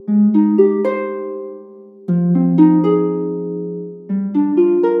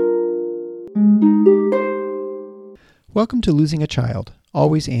Welcome to Losing a Child,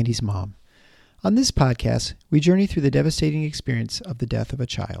 Always Andy's Mom. On this podcast, we journey through the devastating experience of the death of a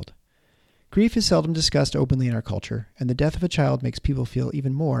child. Grief is seldom discussed openly in our culture, and the death of a child makes people feel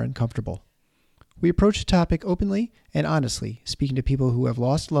even more uncomfortable. We approach the topic openly and honestly, speaking to people who have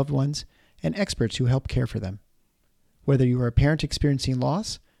lost loved ones and experts who help care for them. Whether you are a parent experiencing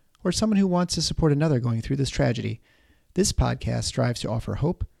loss or someone who wants to support another going through this tragedy, this podcast strives to offer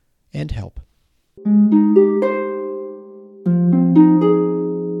hope and help.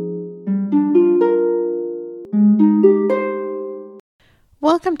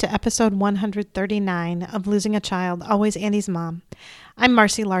 Welcome to episode 139 of Losing a Child, Always Andy's Mom. I'm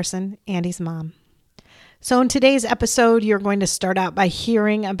Marcy Larson, Andy's mom. So in today's episode, you're going to start out by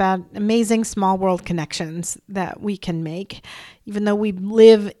hearing about amazing small world connections that we can make. Even though we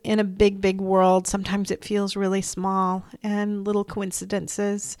live in a big, big world, sometimes it feels really small, and little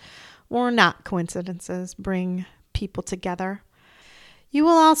coincidences or not coincidences bring people together. You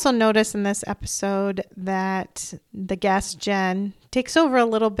will also notice in this episode that the guest, Jen, takes over a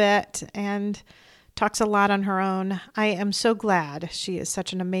little bit and talks a lot on her own. I am so glad she is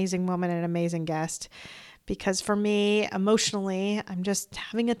such an amazing woman and an amazing guest, because for me, emotionally, I'm just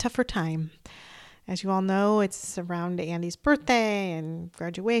having a tougher time. As you all know, it's around Andy's birthday and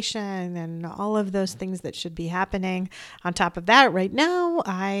graduation and all of those things that should be happening. On top of that, right now,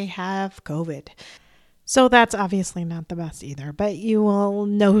 I have COVID. So that's obviously not the best either, but you will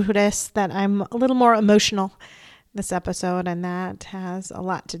notice that I'm a little more emotional this episode, and that has a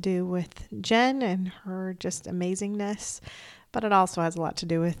lot to do with Jen and her just amazingness, but it also has a lot to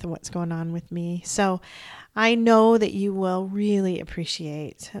do with what's going on with me. So I know that you will really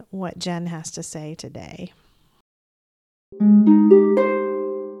appreciate what Jen has to say today.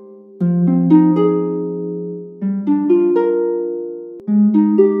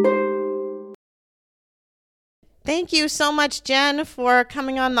 Thank you so much, Jen, for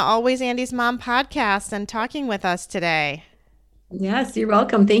coming on the Always Andy's Mom podcast and talking with us today. Yes, you're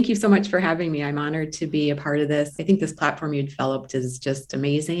welcome. Thank you so much for having me. I'm honored to be a part of this. I think this platform you developed is just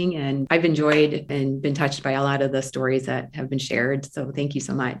amazing, and I've enjoyed and been touched by a lot of the stories that have been shared. So thank you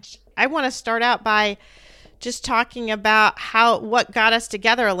so much. I want to start out by just talking about what got us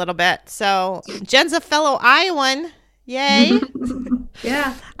together a little bit. So Jen's a fellow Iowan. Yay.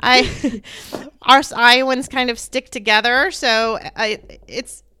 Yeah. Our Iowans kind of stick together. So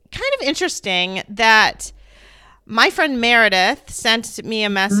it's kind of interesting that my friend Meredith sent me a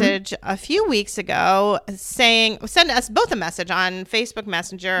message a few weeks ago sent us both a message on Facebook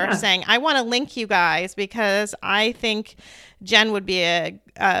Messenger saying, I want to link you guys because I think Jen would be a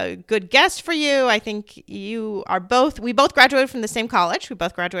good guest for you. I think we both graduated from the same college. We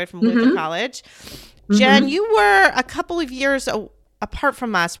both graduated from Luther College. Jen, you were a couple of years apart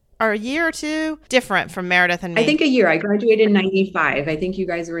from us, or a year or two different from Meredith and me. I think a year. I graduated in 95. I think you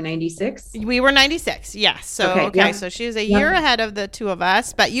guys were 96. We were 96. Yes. So, okay. So she was a year ahead of the two of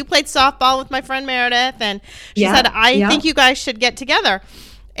us, but you played softball with my friend Meredith, and she said, I think you guys should get together.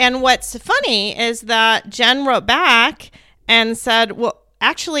 And what's funny is that Jen wrote back and said, well,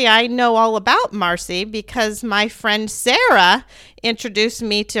 actually, I know all about Marcy because my friend Sarah introduced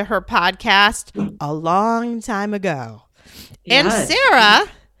me to her podcast a long time ago. Yes. And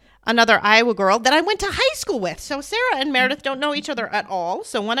Sarah, another Iowa girl that I went to high school with. So Sarah and Meredith don't know each other at all.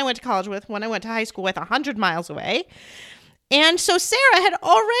 So one I went to college with, one I went to high school with 100 miles away. And so Sarah had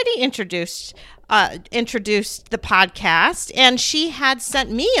already introduced the podcast, and she had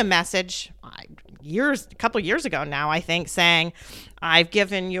sent me a message a couple of years ago now, I think, saying, I've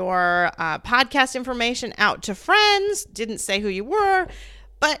given your podcast information out to friends, didn't say who you were.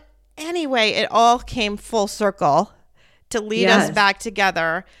 But anyway, it all came full circle to lead us back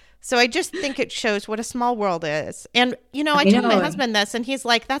together. So I just think it shows what a small world is. And, I told my husband this, and he's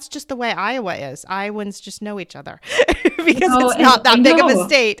like, that's just the way Iowa is. Iowans just know each other because it's not that big of a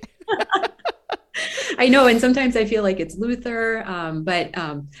state. I know. And sometimes I feel like it's Luther, but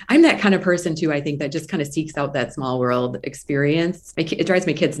I'm that kind of person too, I think, that just kind of seeks out that small world experience. It drives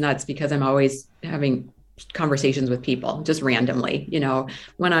my kids nuts because I'm always having conversations with people just randomly,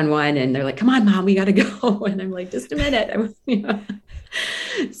 one-on-one, and they're like, come on, Mom, we got to go. And I'm like, just a minute.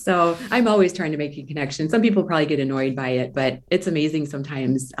 So I'm always trying to make a connection. Some people probably get annoyed by it, but it's amazing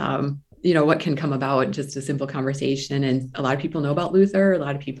sometimes, what can come about just a simple conversation. And a lot of people know about Luther. A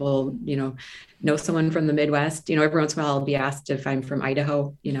lot of people, know someone from the Midwest. Every once in a while I'll be asked if I'm from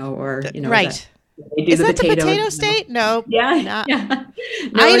Idaho, or, right. They do Is the that the potatoes, potato state? No. Yeah. No. Yeah. No,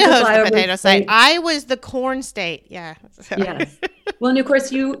 it's a Idaho's the flyover potato state. state. Iowa's the corn state. Yeah. Yes. Well, and of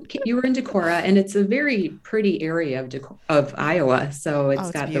course you were in Decorah, and it's a very pretty area of Iowa. So Oh, it's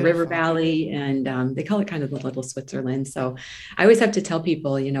it's got the river beautiful. valley, and they call it kind of the little Switzerland. So I always have to tell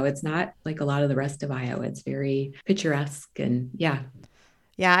people, it's not like a lot of the rest of Iowa. It's very picturesque, and yeah.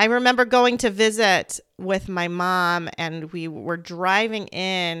 Yeah, I remember going to visit with my mom, and we were driving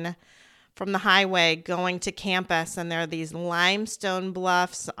in from the highway going to campus, and there are these limestone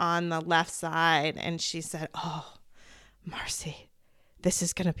bluffs on the left side. And she said, "Oh, Marcy, this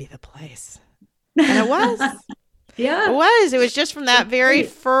is going to be the place." And it was. Yeah. It was. It was just from that very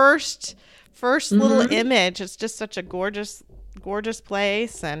Great. first little Mhm. image. It's just such a gorgeous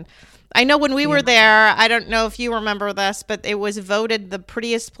place. And I know when we were there, I don't know if you remember this, but it was voted the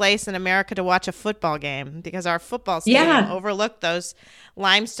prettiest place in America to watch a football game because our football stadium Yeah. overlooked those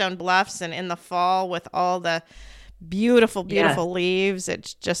limestone bluffs, and in the fall with all the beautiful Yes. leaves,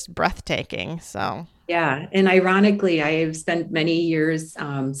 it's just breathtaking. So Yeah. And ironically, I've spent many years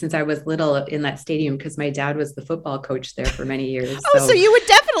since I was little in that stadium because my dad was the football coach there for many years. so you would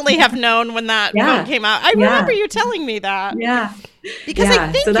definitely have known when that Yeah. vote came out. I Yeah. remember you telling me that. Yeah. Because I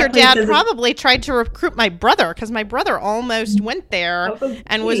Yeah. think So that your place dad is- probably tried to recruit my brother, because my brother almost went there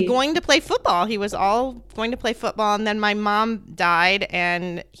and was Probably. going to play football. He was all going to play football, and then my mom died,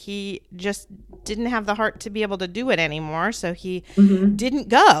 and he just didn't have the heart to be able to do it anymore, so he Mhm. didn't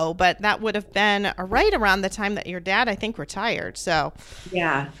go. But that would have been right around the time that your dad, I think, retired. So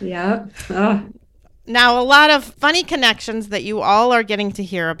Yeah. Yeah. Oh, now a lot of funny connections that you all are getting to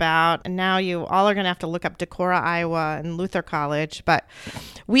hear about, and now you all are going to have to look up Decorah, Iowa, and Luther College. But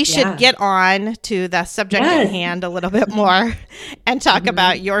we should Yeah. get on to the subject at Yes. hand a little bit more and talk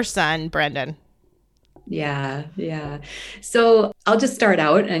about your son, Brendan. yeah. Yeah. So I'll just start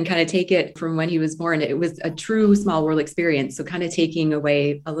out and kind of take it from when he was born. It was a true small world experience. So kind of taking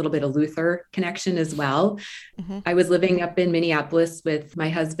away a little bit of Luther connection as well. Mhm. I was living up in Minneapolis with my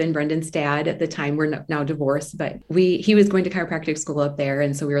husband, Brendan's dad at the time. We're now divorced, but he was going to chiropractic school up there.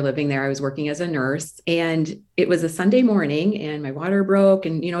 And so we were living there. I was working as a nurse, and it was a Sunday morning and my water broke.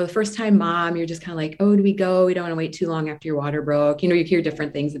 And, the first time mom, you're just kind of like, oh, do we go? We don't want to wait too long after your water broke. You hear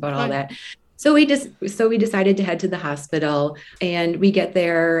different things about all Right. that. So we decided to head to the hospital, and we get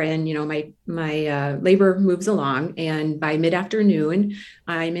there, and my labor moves along, and by mid-afternoon,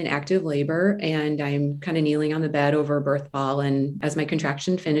 I'm in active labor, and I'm kind of kneeling on the bed over a birth ball. And as my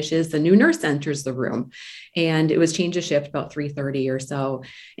contraction finishes, the new nurse enters the room, and it was change of shift about 3:30 or so.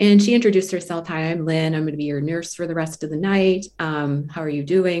 And she introduced herself. Hi, I'm Lynn. I'm going to be your nurse for the rest of the night. How are you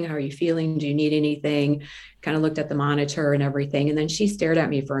doing? How are you feeling? Do you need anything? Kind of looked at the monitor and everything. And then she stared at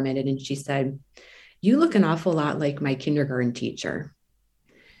me for a minute and she said, "You look an awful lot like my kindergarten teacher."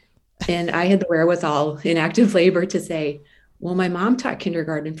 And I had the wherewithal in active labor to say, well, my mom taught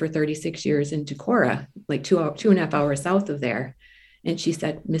kindergarten for 36 years in Decorah, like 2.5 hours south of there. And she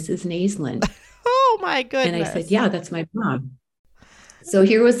said, "Mrs. Naslin." Oh, my goodness. And I said, "Yeah, that's my mom." So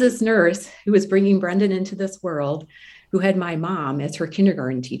here was this nurse who was bringing Brendan into this world, who had my mom as her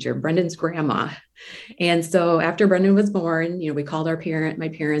kindergarten teacher, Brendan's grandma. And so after Brendan was born, we called my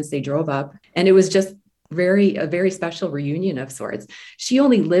parents, they drove up, and it was just a very special reunion of sorts. She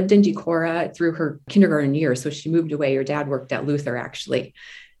only lived in Decorah through her kindergarten year. So she moved away. Her dad worked at Luther, actually.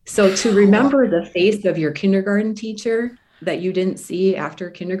 So to remember the face of your kindergarten teacher that you didn't see after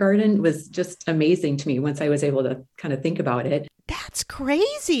kindergarten was just amazing to me once I was able to kind of think about it. That's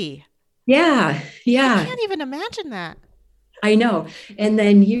crazy. Yeah. Yeah. I can't even imagine that. I know. And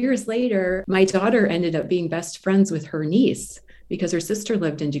then years later, my daughter ended up being best friends with her niece because her sister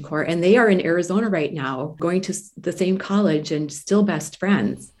lived in Decorah, and they are in Arizona right now, going to the same college and still best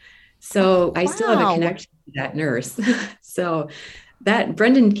friends. So I still have a Wow. connection to that nurse. So that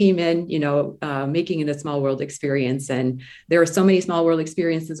Brendan came in, making it a small world experience. And there were so many small world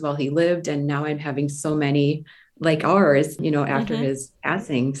experiences while he lived. And now I'm having so many like ours, after Mhm. his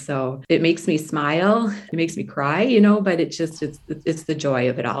passing. So it makes me smile, it makes me cry, but it's the joy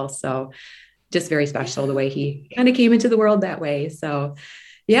of it all. So just very special the way he kind of came into the world that way. So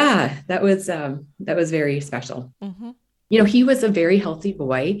yeah, that was very special. Mhm. He was a very healthy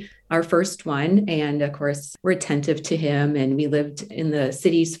boy, our first one. And of course, we're attentive to him. And we lived in the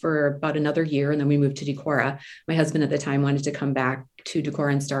cities for about another year. And then we moved to Decorah. My husband at the time wanted to come back to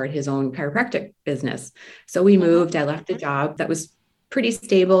Decorah and start his own chiropractic business. So we moved. I left the job that was pretty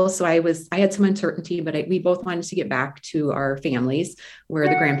stable. So I had some uncertainty, but we both wanted to get back to our families where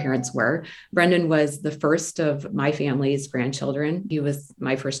the grandparents were. Brendan was the first of my family's grandchildren. He was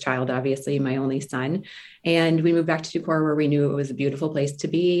my first child, obviously, my only son. And we moved back to Decorah where we knew it was a beautiful place to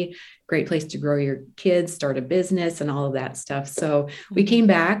be, great place to grow your kids, start a business and all of that stuff. So we came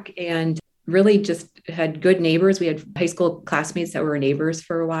back and really just had good neighbors. We had high school classmates that were neighbors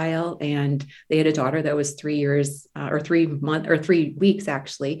for a while, and they had a daughter that was 3 years or 3 weeks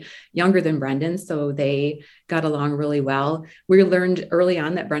actually younger than Brendan. So they got along really well. We learned early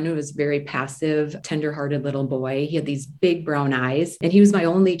on that Brendan was very passive, tenderhearted little boy. He had these big brown eyes, and he was my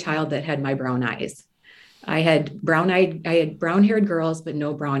only child that had my brown eyes. I had brown-haired girls, but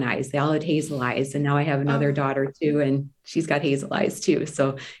no brown eyes. They all had hazel eyes. And now I have another daughter too, and she's got hazel eyes too.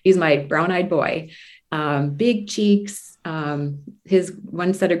 So he's my brown-eyed boy. Big cheeks. His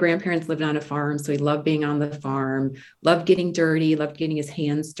one set of grandparents lived on a farm, so he loved being on the farm, loved getting dirty, loved getting his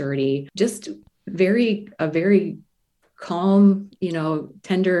hands dirty. Just a very calm,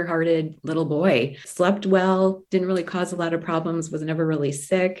 tender-hearted little boy. Slept well, didn't really cause a lot of problems, was never really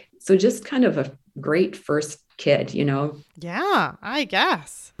sick. So just kind of a great first kid, Yeah, I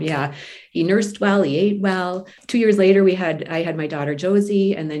guess. Yeah. He nursed well. He ate well. 2 years later, I had my daughter,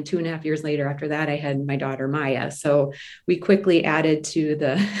 Josie. And then 2.5 years later after that, I had my daughter, Maya. So we quickly added to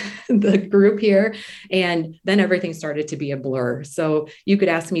the group here. And then everything started to be a blur. So you could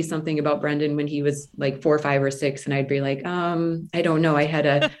ask me something about Brendan when he was like 4, 5, or 6. And I'd be like, I don't know. I had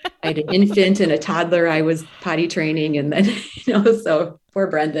an infant and a toddler I was potty training. And then, so poor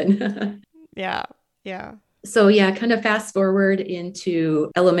Brendan. Yeah. Yeah. So yeah, kind of fast forward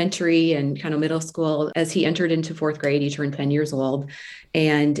into elementary and kind of middle school. As he entered into 4th grade, he turned 10 years old.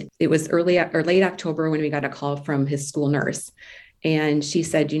 And it was late October when we got a call from his school nurse. And she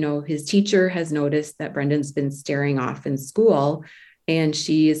said, his teacher has noticed that Brendan's been staring off in school. And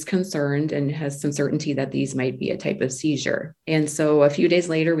she is concerned and has some certainty that these might be a type of seizure. And so a few days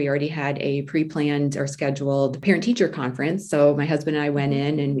later, we already had a pre-planned or scheduled parent-teacher conference. So my husband and I went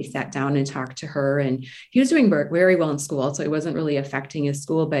in and we sat down and talked to her, and he was doing very well in school. So it wasn't really affecting his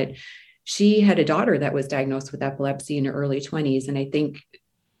school, but she had a daughter that was diagnosed with epilepsy in her early 20s. And I think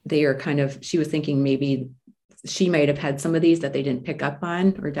she was thinking maybe she might have had some of these that they didn't pick up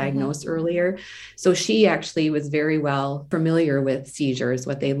on or diagnose earlier. So she actually was very well familiar with seizures,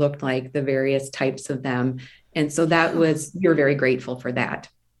 what they looked like, the various types of them. And so we were very grateful for that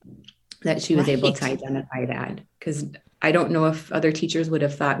she was able to identify that, because I don't know if other teachers would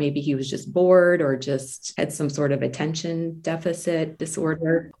have thought maybe he was just bored or just had some sort of attention deficit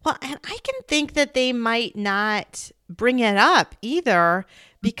disorder. Well, and I can think that they might not bring it up either,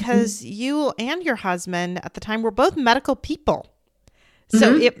 because you and your husband at the time were both medical people.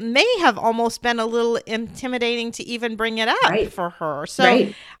 So it may have almost been a little intimidating to even bring it up for her.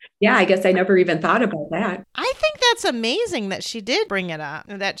 So yeah, I guess I never even thought about that. I think that's amazing that she did bring it up,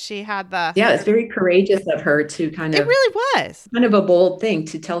 that she had Yeah, it's very courageous of her to it really was kind of a bold thing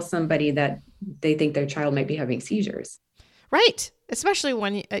to tell somebody that they think their child might be having seizures. Right. Especially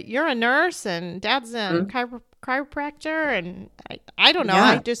when you're a nurse and Dad's a chiropractor. And I don't know.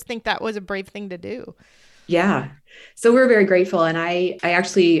 Yeah. I just think that was a brave thing to do. Yeah. So we're very grateful. And I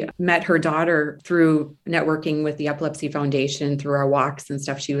actually met her daughter through networking with the Epilepsy Foundation through our walks and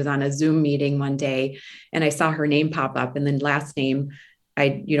stuff. She was on a Zoom meeting one day and I saw her name pop up, and then last name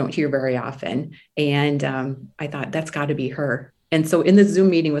you don't hear very often. And I thought that's got to be her. And so in the Zoom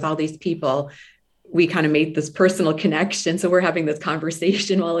meeting with all these people, we kind of made this personal connection. So we're having this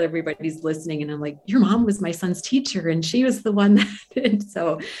conversation while everybody's listening. And I'm like, your mom was my son's teacher and she was the one that did.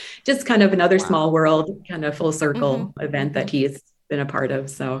 So just kind of another small world, kind of full circle event that he's been a part of.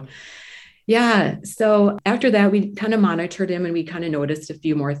 So yeah. So after that, we kind of monitored him and we kind of noticed a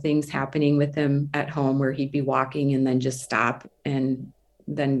few more things happening with him at home, where he'd be walking and then just stop. And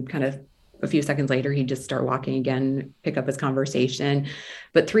then kind of a few seconds later, he'd just start walking again, pick up his conversation.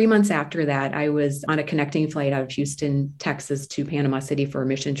 But 3 months after that, I was on a connecting flight out of Houston, Texas to Panama City for a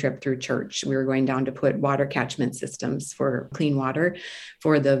mission trip through church. We were going down to put water catchment systems for clean water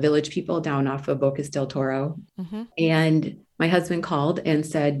for the village people down off of Bocas del Toro. And my husband called and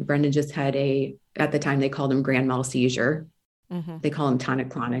said, Brendan just had at the time they called him grand mal seizure. They call him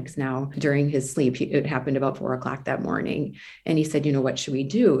tonic-clonics now. During his sleep, it happened about 4:00 that morning. And he said, what should we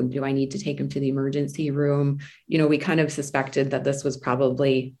do? Do I need to take him to the emergency room? We kind of suspected that this was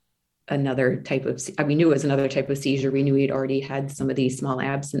probably another type of, we knew it was another type of seizure. We knew he'd already had some of these small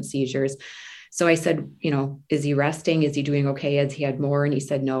absent seizures. So I said, is he resting? Is he doing okay? Has he had more? And he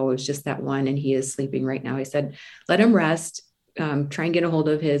said, no, it was just that one. And he is sleeping right now. I said, let him rest. try and get a hold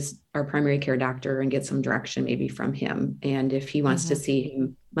of our primary care doctor and get some direction maybe from him. And if he wants to see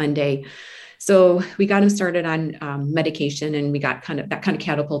him Monday. So we got him started on medication, and that kind of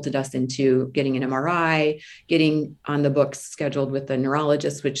catapulted us into getting an MRI, getting on the books scheduled with the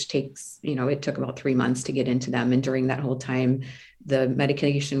neurologist, which takes, it took about 3 months to get into them. And during that whole time, the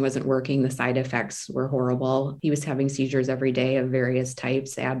medication wasn't working. The side effects were horrible. He was having seizures every day of various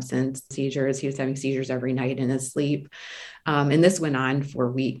types, absence seizures. He was having seizures every night in his sleep. And this went on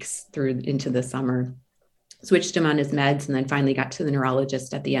for weeks through into the summer. Switched him on his meds, and then finally got to the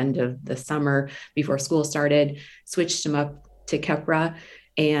neurologist at the end of the summer before school started, switched him up to Keppra.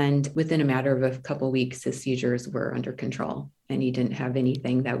 And within a matter of a couple of weeks, his seizures were under control, and he didn't have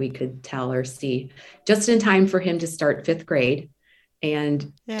anything that we could tell or see, just in time for him to start 5th grade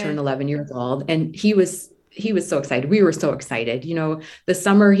and turn 11 years old. And he was so excited. We were so excited. The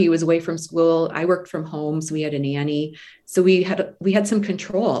summer he was away from school. I worked from home, so we had a nanny. So we had some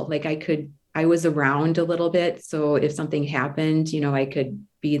control. Like I was around a little bit. So if something happened, I could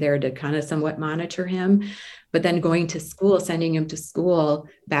be there to kind of somewhat monitor him. But then going to school, sending him to school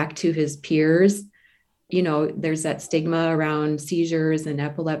back to his peers, there's that stigma around seizures and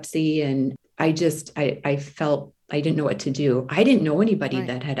epilepsy. And I felt I didn't know what to do. I didn't know anybody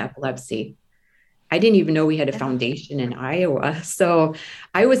that had epilepsy. I didn't even know we had a foundation in Iowa. So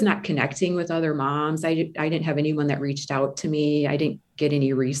I was not connecting with other moms. I didn't have anyone that reached out to me. I didn't get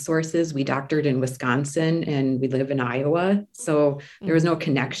any resources. We doctored in Wisconsin and we live in Iowa. So there was no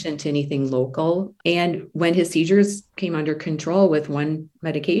connection to anything local. And when his seizures came under control with one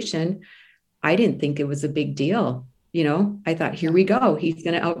medication, I didn't think it was a big deal. I thought, here we go. He's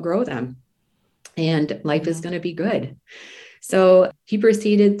going to outgrow them and life is going to be good. So he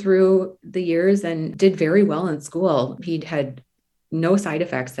proceeded through the years and did very well in school. He'd had no side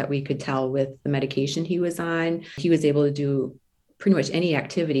effects that we could tell with the medication he was on. He was able to do pretty much any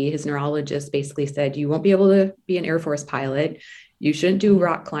activity. His neurologist basically said, you won't be able to be an Air Force pilot. You shouldn't do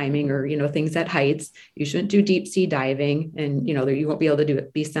rock climbing or, things at heights. You shouldn't do deep sea diving. And, you won't be able to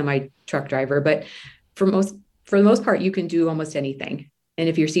be semi-truck driver. But for the most part, you can do almost anything. And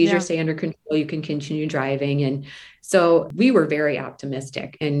if your seizures stay under control, you can continue driving. And so we were very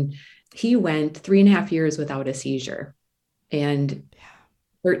optimistic. And he went 3.5 years without a seizure. And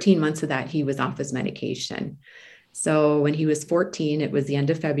 13 months of that, he was off his medication. So when he was 14, it was the end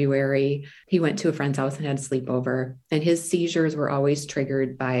of February, he went to a friend's house and had a sleepover. And his seizures were always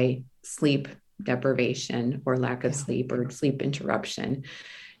triggered by sleep deprivation or lack of sleep or sleep interruption.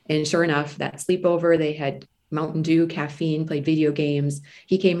 And sure enough, that sleepover, they had Mountain Dew, caffeine, played video games.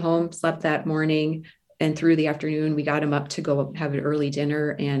 He came home, slept that morning, and through the afternoon, we got him up to go have an early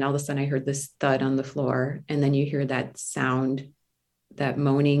dinner. And all of a sudden I heard this thud on the floor. And then you hear that sound, that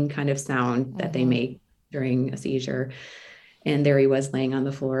moaning kind of sound that they make during a seizure. And there he was laying on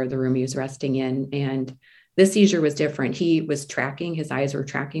the floor of the room he was resting in. And this seizure was different. He was tracking, his eyes were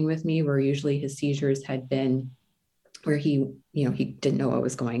tracking with me, where usually his seizures had been where he didn't know what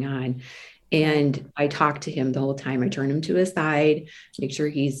was going on. And I talked to him the whole time. I turned him to his side, make sure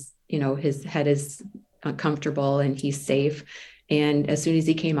he's, his head is comfortable and he's safe. And as soon as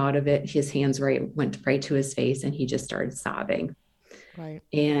he came out of it, his hands went right to his face and he just started sobbing. Right.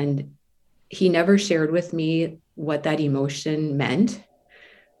 And he never shared with me what that emotion meant,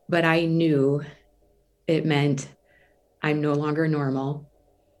 but I knew it meant I'm no longer normal.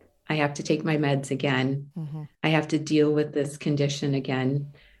 I have to take my meds again. I have to deal with this condition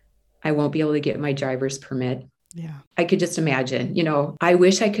again. I won't be able to get my driver's permit. Yeah. I could just imagine, I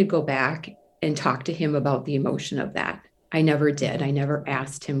wish I could go back and talk to him about the emotion of that. I never did. I never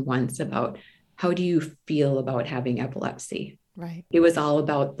asked him once about, how do you feel about having epilepsy? Right. It was all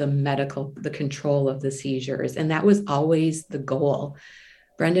about the control of the seizures. And that was always the goal.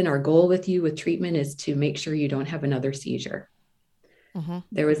 Brendan, our goal with you with treatment is to make sure you don't have another seizure.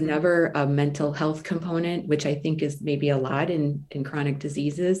 There was never a mental health component, which I think is maybe a lot in chronic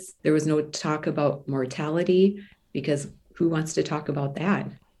diseases. There was no talk about mortality, because who wants to talk about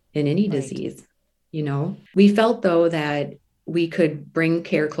that in any disease? We felt though that we could bring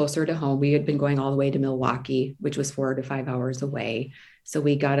care closer to home. We had been going all the way to Milwaukee, which was 4 to 5 hours away. So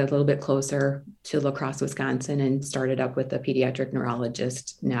we got a little bit closer to La Crosse, Wisconsin, and started up with a pediatric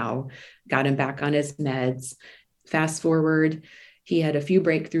neurologist now, got him back on his meds. Fast forward, he had a few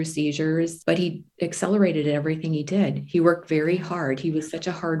breakthrough seizures, but he accelerated everything he did. He worked very hard. He was such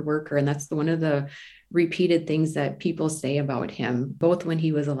a hard worker. And that's one of the repeated things that people say about him, both when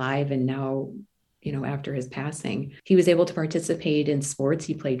he was alive and now, after his passing. He was able to participate in sports.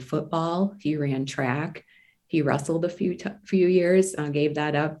 He played football. He ran track. He wrestled a few years, gave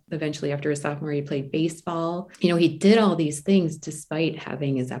that up. Eventually, after his sophomore, he played baseball. He did all these things despite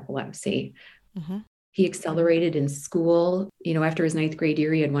having his epilepsy. Mm-hmm. He accelerated in school. After his 9th grade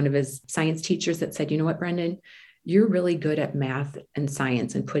year, he had one of his science teachers that said, "You know what, Brendan, you're really good at math and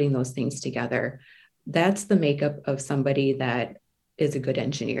science and putting those things together. That's the makeup of somebody that is a good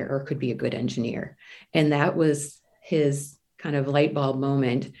engineer or could be a good engineer." And that was his kind of light bulb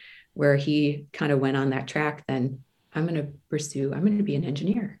moment where he kind of went on that track. Then I'm going to be an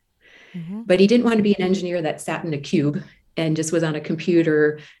engineer. Mm-hmm. But he didn't want to be an engineer that sat in a cube and just was on a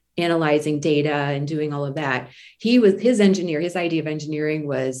computer analyzing data and doing all of that. His idea of engineering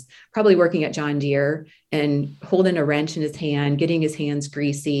was probably working at John Deere and holding a wrench in his hand, getting his hands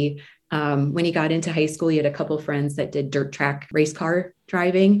greasy. When he got into high school, he had a couple of friends that did dirt track race car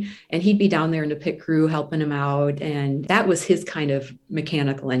driving, and he'd be down there in the pit crew helping him out. And that was his kind of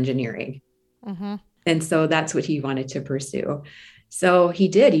mechanical engineering. Mm-hmm. And so that's what he wanted to pursue. So he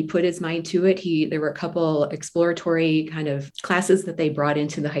did. He put his mind to it. There were a couple exploratory kind of classes that they brought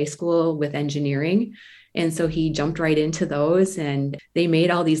into the high school with engineering. And so he jumped right into those, and they made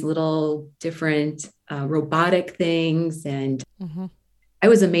all these little different robotic things. And mm-hmm. I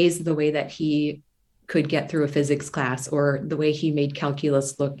was amazed at the way that he could get through a physics class, or the way he made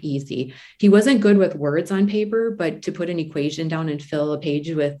calculus look easy. He wasn't good with words on paper, but to put an equation down and fill a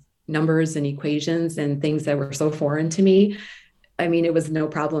page with numbers and equations and things that were so foreign to me, it was no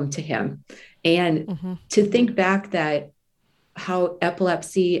problem to him. And mm-hmm. to think back that how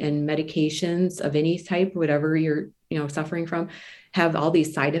epilepsy and medications of any type, whatever you're suffering from, have all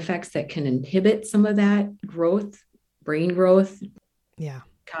these side effects that can inhibit some of that growth, brain growth,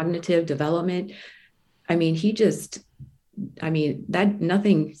 cognitive development. That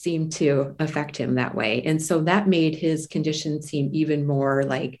nothing seemed to affect him that way. And so that made his condition seem even more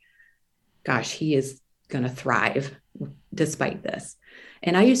like, gosh, he is going to thrive despite this.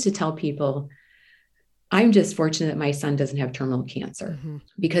 And I used to tell people, I'm just fortunate my son doesn't have terminal cancer, mm-hmm.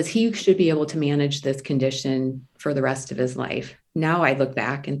 because he should be able to manage this condition for the rest of his life. Now I look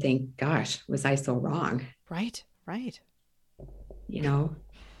back and think, gosh, was I so wrong? Right.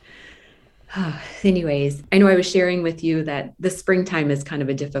 Anyways, I know I was sharing with you that the springtime is kind of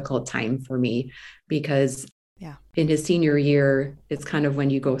a difficult time for me, because in his senior year, it's kind of when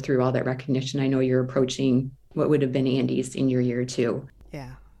you go through all that recognition. I know you're approaching what would have been Andy's senior year too.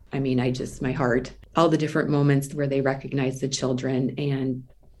 Yeah. My heart, all the different moments where they recognize the children, and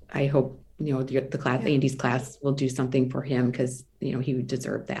I hope, the class, Andy's class, will do something for him, because, he would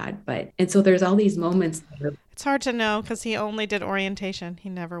deserve that. And so there's all these moments. It's hard to know because he only did orientation. He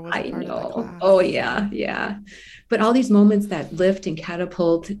never was a part of the class. Oh yeah. But all these moments that lift and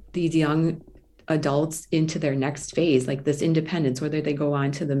catapult these young adults into their next phase, like this independence, whether they go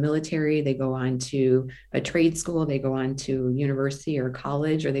on to the military, they go on to a trade school, they go on to university or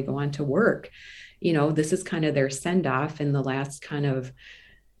college, or they go on to work. This is kind of their send off, and the last kind of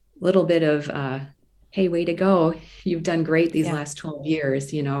little bit of, hey, way to go. You've done great these last 12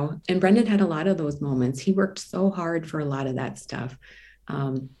 years, And Brendan had a lot of those moments. He worked so hard for a lot of that stuff.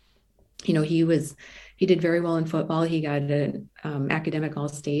 He did very well in football. He got an academic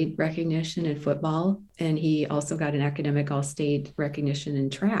all-state recognition in football, and he also got an academic all-state recognition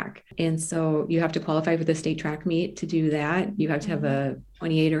in track. And so you have to qualify for the state track meet to do that. You have to have a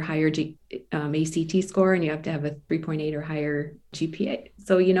 28 or higher ACT score, and you have to have a 3.8 or higher GPA.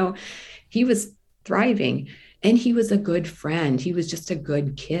 So, he was thriving. And he was a good friend. He was just a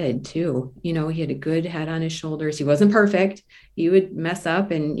good kid too. He had a good head on his shoulders. He wasn't perfect. He would mess up,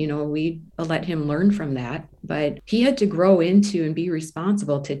 and, we let him learn from that. But he had to grow into and be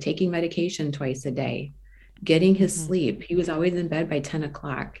responsible to taking medication twice a day, getting his sleep. He was always in bed by 10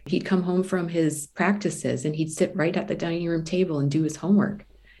 o'clock. He'd come home from his practices, and he'd sit right at the dining room table and do his homework.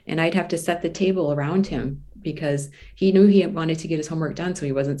 And I'd have to set the table around him, because he knew he wanted to get his homework done, so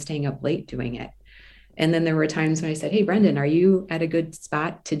he wasn't staying up late doing it. And then there were times when I said, hey, Brendan, are you at a good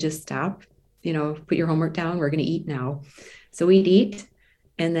spot to just stop, put your homework down? We're going to eat now. So we'd eat,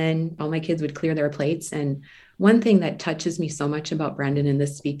 and then all my kids would clear their plates. And one thing that touches me so much about Brendan, and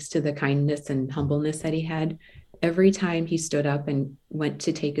this speaks to the kindness and humbleness that he had, every time he stood up and went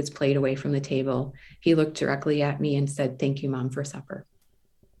to take his plate away from the table, he looked directly at me and said, thank you, Mom, for supper.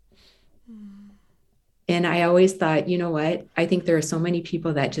 And I always thought, you know what? I think there are so many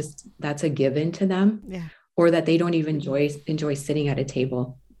people that that's a given to them, or that they don't even enjoy sitting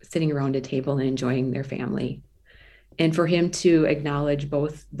around a table and enjoying their family. And for him to acknowledge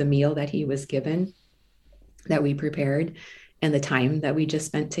both the meal that he was given, that we prepared, and the time that we just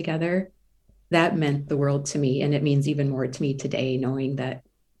spent together, that meant the world to me. And it means even more to me today, knowing that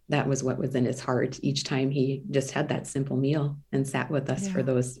that was what was in his heart each time he just had that simple meal and sat with us for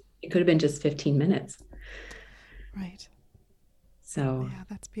those. It could have been just 15 minutes. Right. So, yeah,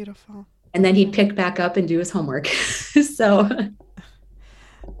 that's beautiful. And then he'd pick back up and do his homework.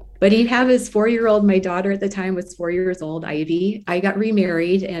 But he'd have his 4-year-old, my daughter at the time was 4 years old, Ivy. I got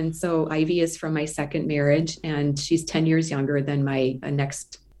remarried. And so Ivy is from my second marriage, and she's 10 years younger than my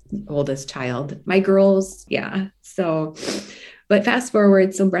next oldest child. My girls, yeah. So, but fast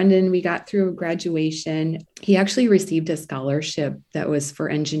forward, so Brendan, we got through graduation. He actually received a scholarship that was for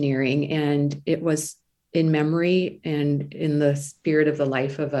engineering, and it was in memory and in the spirit of the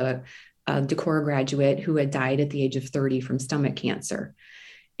life of a Decorah graduate who had died at the age of 30 from stomach cancer.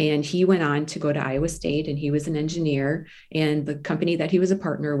 And he went on to go to Iowa State, and he was an engineer, and the company that he was a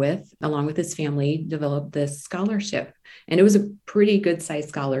partner with, along with his family, developed this scholarship. And it was a pretty good sized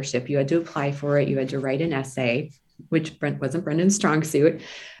scholarship. You had to apply for it. You had to write an essay, which wasn't Brendan's strong suit.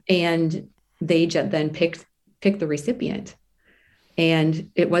 And they then picked the recipient. And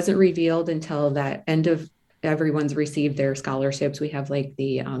it wasn't revealed until that end of everyone's received their scholarships. We have like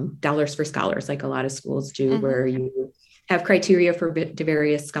the Dollars for Scholars, like a lot of schools do, where you have criteria for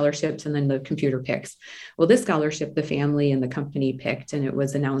various scholarships, and then the computer picks. Well, this scholarship, the family and the company picked, and it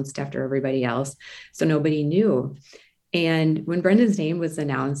was announced after everybody else. So nobody knew. And when Brendan's name was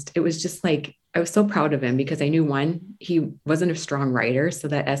announced, it was just like, I was so proud of him, because I knew, one, he wasn't a strong writer. So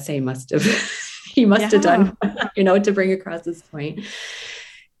that essay he must have done, to bring across this point.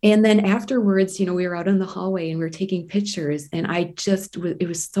 And then afterwards, we were out in the hallway and we were taking pictures, and it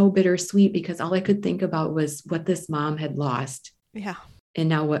was so bittersweet, because all I could think about was what this mom had lost. Yeah. And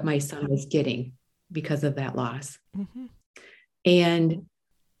now what my son was getting because of that loss. Mm-hmm. And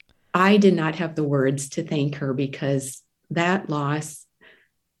I did not have the words to thank her, because that loss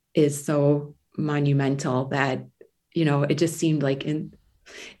is so monumental that, it just seemed like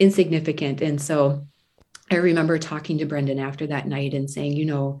insignificant. And so I remember talking to Brendan after that night and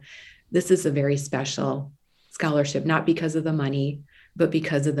saying, this is a very special scholarship, not because of the money, but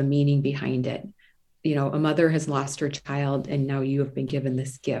because of the meaning behind it. A mother has lost her child, and now you have been given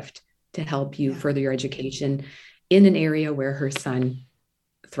this gift to help you further your education in an area where her son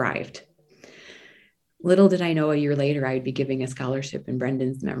thrived. Little did I know, a year later, I would be giving a scholarship in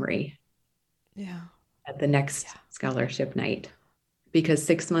Brendan's memory. Yeah. At the next scholarship night, because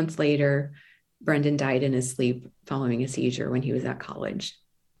 6 months later, Brendan died in his sleep following a seizure when he was at college.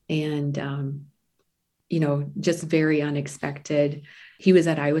 And, just very unexpected. He was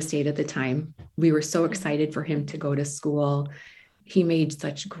at Iowa State at the time. We were so excited for him to go to school. He made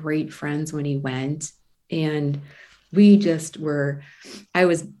such great friends when he went. And I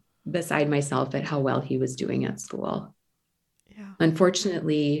was beside myself at how well he was doing at school. Yeah.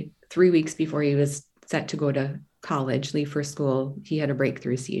 Unfortunately, 3 weeks before he was set to go to college, leave for school, he had a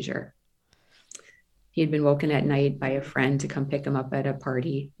breakthrough seizure. He had been woken at night by a friend to come pick him up at a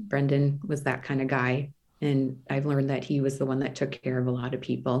party. Brendan was that kind of guy. And I've learned that he was the one that took care of a lot of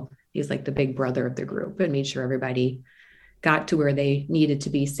people. He's like the big brother of the group, and made sure everybody got to where they needed to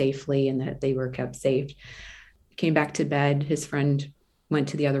be safely, and that they were kept safe. Came back to bed. His friend went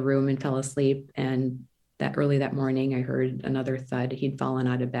to the other room and fell asleep. And that early that morning, I heard another thud. He'd fallen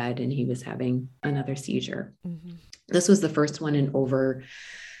out of bed, and he was having another seizure. Mm-hmm. This was the first one in over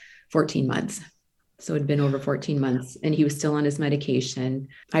 14 months. So it had been over 14 months, and he was still on his medication.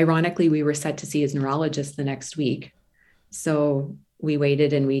 Ironically, we were set to see his neurologist the next week. So we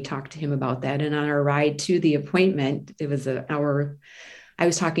waited and we talked to him about that. And on our ride to the appointment, it was an hour. I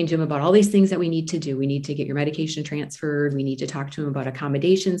was talking to him about all these things that we need to do. We need to get your medication transferred. We need to talk to him about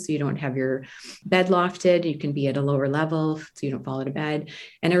accommodations, so you don't have your bed lofted. You can be at a lower level so you don't fall out of bed.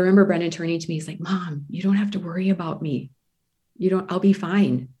 And I remember Brendan turning to me. He's like, "Mom, you don't have to worry about me. I'll be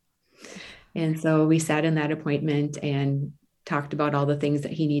fine." And so we sat in that appointment and talked about all the things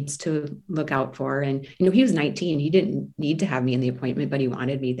that he needs to look out for. And, he was 19. He didn't need to have me in the appointment, but he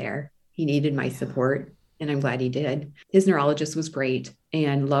wanted me there. He needed my support, and I'm glad he did. His neurologist was great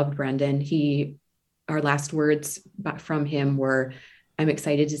and loved Brendan. Our last words from him were, "I'm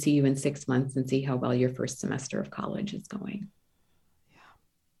excited to see you in 6 months and see how well your first semester of college is going." Yeah.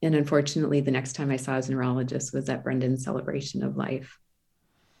 And unfortunately, the next time I saw his neurologist was at Brendan's celebration of life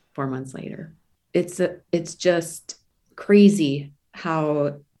 4 months later. It's just crazy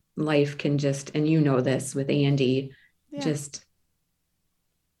how life can just, and this with Andy, just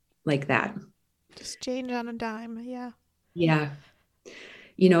like that. Just change on a dime. Yeah. Yeah.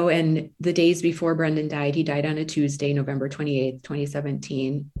 And the days before Brendan died, he died on a Tuesday, November 28th,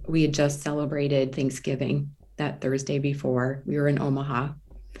 2017. We had just celebrated Thanksgiving that Thursday before. We were in Omaha.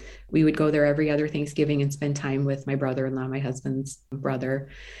 We would go there every other Thanksgiving and spend time with my brother-in-law, my husband's brother.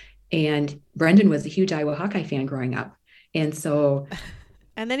 And Brendan was a huge Iowa Hawkeye fan growing up. And so,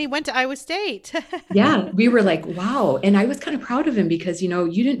 and then he went to Iowa State. yeah, we were like, wow. And I was kind of proud of him because,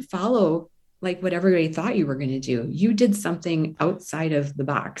 you didn't follow like what everybody thought you were going to do. You did something outside of the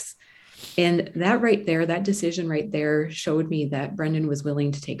box. And that right there, that decision right there showed me that Brendan was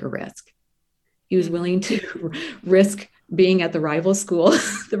willing to take a risk. He was willing to risk being at the rival school,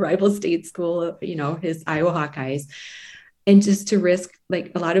 the rival state school, his Iowa Hawkeyes, and just to risk,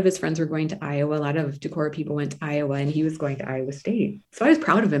 like a lot of his friends were going to Iowa. A lot of Decorah people went to Iowa and he was going to Iowa State. So I was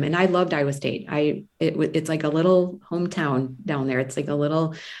proud of him and I loved Iowa State. It's like a little hometown down there. It's like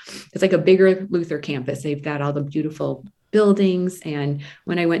a bigger Luther campus. They've got all the beautiful buildings. And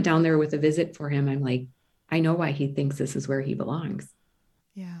when I went down there with a visit for him, I'm like, I know why he thinks this is where he belongs.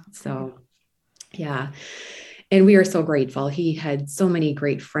 Yeah. So, yeah. And we are so grateful. He had so many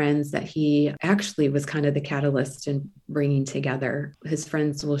great friends that he actually was kind of the catalyst in bringing together. His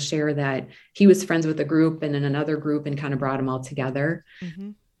friends will share that he was friends with a group and then another group and kind of brought them all together.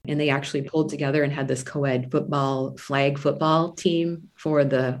 Mm-hmm. And they actually pulled together and had this co-ed flag football team for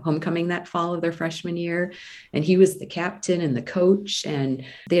the homecoming that fall of their freshman year. And he was the captain and the coach. And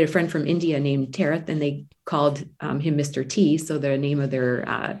they had a friend from India named Tarath, and they called him Mr. T. So the name of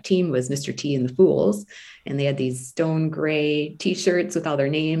their team was Mr. T and the Fools. And they had these stone gray T-shirts with all their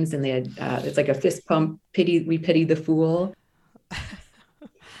names. And they had, it's like a fist pump, we pity the fool.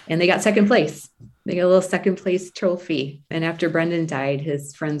 And they got second place. They got a little second place trophy. And after Brendan died,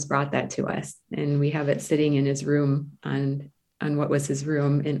 his friends brought that to us. And we have it sitting in his room on what was his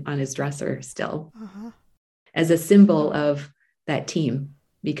room and on his dresser still as a symbol of that team,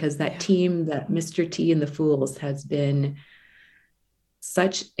 because that team, that Mr. T and the Fools, has been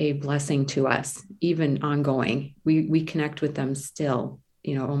such a blessing to us, even ongoing. We connect with them still,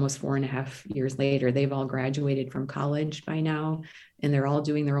 almost 4.5 years later. They've all graduated from college by now, and they're all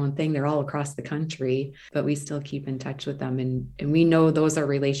doing their own thing. They're all across the country, but we still keep in touch with them. And we know those are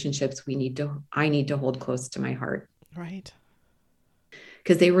relationships I need to hold close to my heart. Right.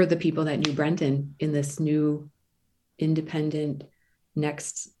 Because they were the people that knew Brendan in this new independent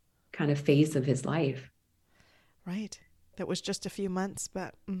next kind of phase of his life. Right. That was just a few months,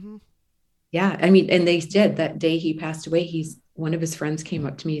 but yeah, I mean, and they did. That day he passed away, one of his friends came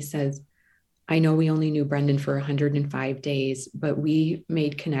up to me and says, I know we only knew Brendan for 105 days, but we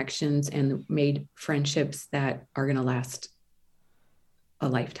made connections and made friendships that are going to last a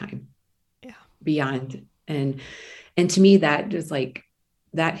lifetime. Yeah. Beyond. And to me, that was like,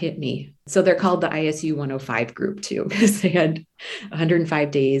 that hit me. So they're called the ISU 105 group too, because they had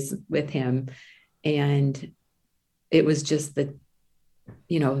 105 days with him. And it was just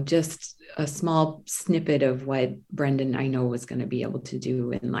just a small snippet of what Brendan, I know, was going to be able to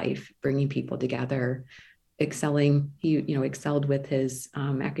do in life, bringing people together, excelling. He, excelled with his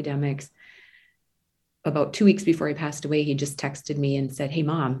academics. About 2 weeks before he passed away, he just texted me and said, hey,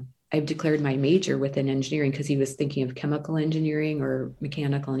 Mom, I've declared my major within engineering, because he was thinking of chemical engineering or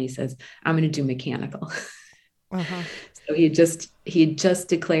mechanical. And he says, I'm going to do mechanical. So he just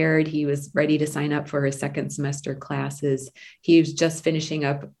declared. He was ready to sign up for his second semester classes. He was just finishing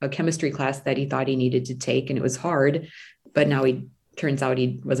up a chemistry class that he thought he needed to take, and it was hard, but now turns out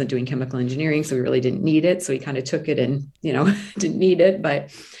he wasn't doing chemical engineering, so he really didn't need it. So he kind of took it and, didn't need it,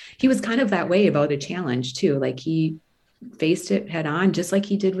 but he was kind of that way about a challenge too. Like he faced it head on, just like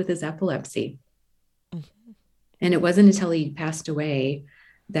he did with his epilepsy. Mm-hmm. And it wasn't until he passed away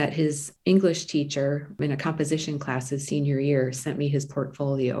that his English teacher in a composition class his senior year sent me his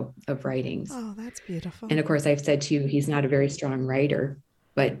portfolio of writings. Oh, that's beautiful. And of course, I've said to you, he's not a very strong writer,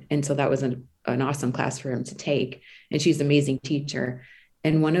 and so that was an awesome class for him to take. And she's an amazing teacher.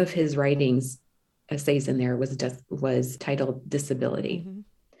 And one of his writings, essays in there, was titled Disability. Mm-hmm.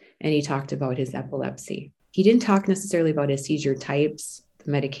 And he talked about his epilepsy. He didn't talk necessarily about his seizure types,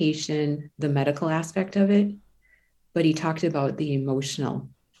 the medication, the medical aspect of it, but he talked about the emotional.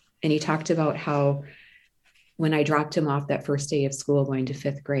 And he talked about how when I dropped him off that first day of school going to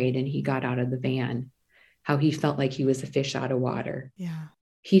 5th grade and he got out of the van, how he felt like he was a fish out of water. Yeah.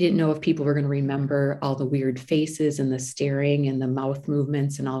 He didn't know if people were going to remember all the weird faces and the staring and the mouth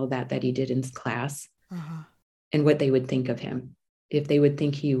movements and all of that he did in class, and what they would think of him. If they would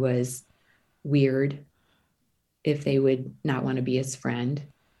think he was weird, if they would not want to be his friend.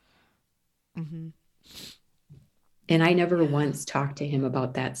 Mm-hmm. And I never once talked to him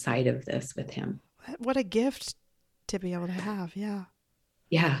about that side of this with him. What a gift to be able to have. Yeah.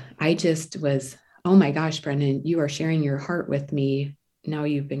 Yeah. I just was, oh my gosh, Brendan, you are sharing your heart with me. Now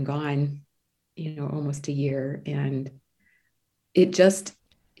you've been gone, almost a year. And it just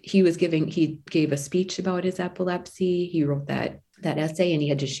he gave a speech about his epilepsy. He wrote that essay, and he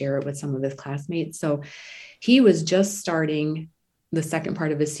had to share it with some of his classmates. So he was just starting the second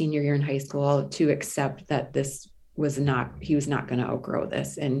part of his senior year in high school to accept that he was not going to outgrow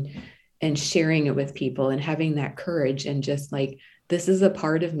this, and sharing it with people and having that courage and just like, this is a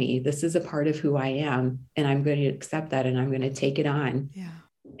part of me. This is a part of who I am. And I'm going to accept that. And I'm going to take it on. Yeah.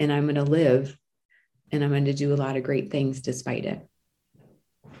 And I'm going to live, and I'm going to do a lot of great things despite it.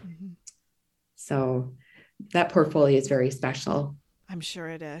 Mm-hmm. So that portfolio is very special. I'm sure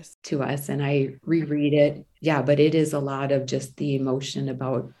it is. To us. And I reread it. Yeah. But it is a lot of just the emotion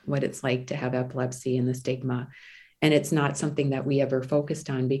about what it's like to have epilepsy and the stigma. And it's not something that we ever focused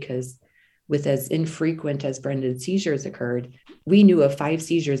on, because with as infrequent as Brendan's seizures occurred, we knew of 5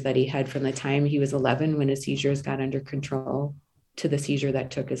 seizures that he had from the time he was 11, when his seizures got under control, to the seizure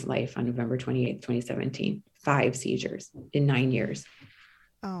that took his life on November 28th, 2017. 5 seizures in 9 years.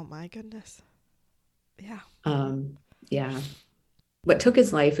 Oh my goodness. Yeah. Yeah. What took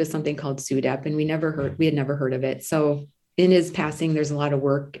his life is something called SUDEP, and we had never heard of it. So in his passing, there's a lot of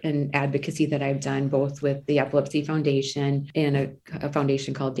work and advocacy that I've done, both with the Epilepsy Foundation and a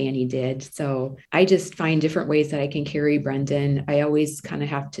foundation called Danny Did. So I just find different ways that I can carry Brendan. I always kind of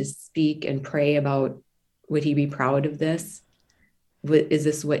have to speak and pray about, would he be proud of this? Is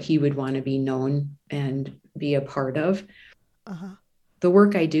this what he would want to be known and be a part of? Uh-huh. The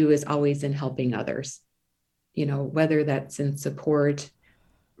work I do is always in helping others, whether that's in support,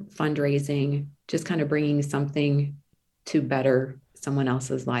 fundraising, just kind of bringing something to better someone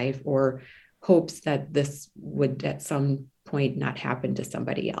else's life, or hopes that this would at some point not happen to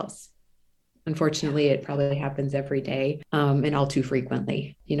somebody else. Unfortunately, it probably happens every day, and all too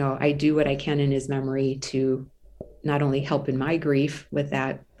frequently. I do what I can in his memory to not only help in my grief with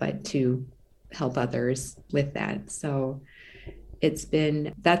that, but to help others with that. So that's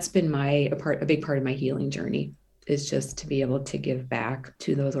been a big part of my healing journey, is just to be able to give back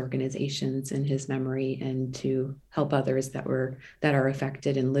to those organizations in his memory, and to help others that are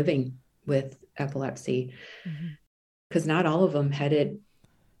affected and living with epilepsy. Because not all of them had it,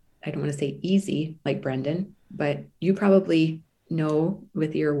 I don't want to say easy like Brendan, but you probably know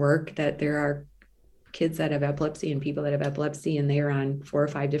with your work that there are kids that have epilepsy and people that have epilepsy, and they are on 4 or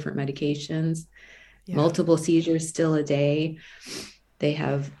 5 different medications, multiple seizures still a day. They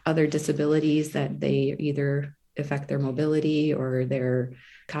have other disabilities that they either affect their mobility or their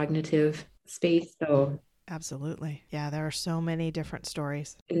cognitive space. So absolutely. Yeah. There are so many different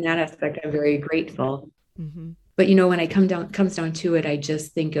stories. In that aspect, I'm very grateful. Mm-hmm. But when it comes down to it, I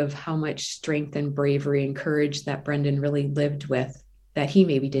just think of how much strength and bravery and courage that Brendan really lived with, that he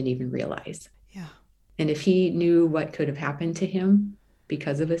maybe didn't even realize. Yeah. And if he knew what could have happened to him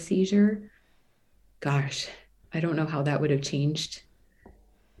because of a seizure, gosh, I don't know how that would have changed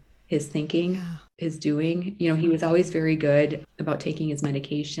his thinking, his doing. He was always very good about taking his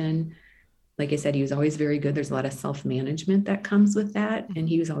medication. Like I said, he was always very good. There's a lot of self-management that comes with that. And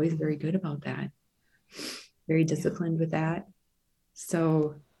he was always very good about that. Very disciplined with that.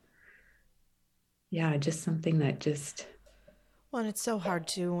 So just something that just... Well, and it's so hard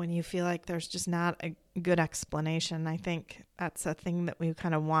too, when you feel like there's just not a good explanation. I think that's a thing that we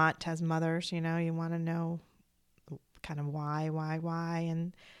kind of want as mothers, you want to know kind of why.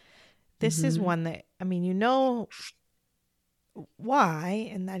 And this is one that, why,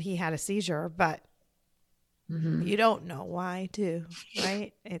 and that he had a seizure, but you don't know why too,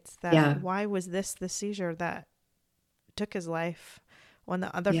 right? It's that, why was this the seizure that took his life when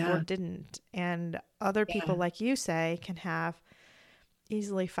the other 4 didn't? And other people, like you say, can have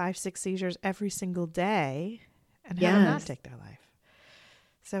easily 5-6 seizures every single day and have not take their life.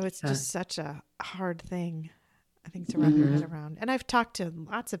 So it's just such a hard thing, I think, to wrap your head around. And I've talked to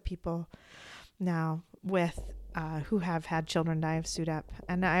lots of people now with who have had children die of SUDEP,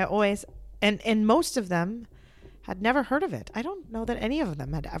 and I always and most of them had never heard of it. I don't know that any of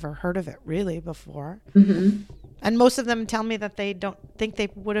them had ever heard of it really before. And most of them tell me that they don't think they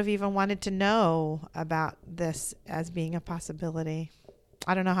would have even wanted to know about this as being a possibility.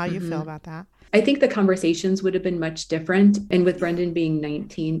 I don't know how you feel about that. I think the conversations would have been much different. And with Brendan being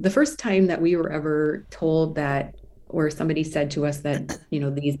 19, the first time that we were ever told that, or somebody said to us that,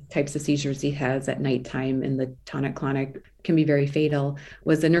 these types of seizures he has at nighttime and the tonic-clonic can be very fatal,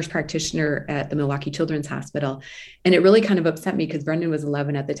 was a nurse practitioner at the Milwaukee Children's Hospital. And it really kind of upset me, because Brendan was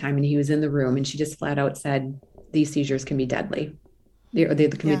 11 at the time and he was in the room, and she just flat out said, these seizures can be deadly. They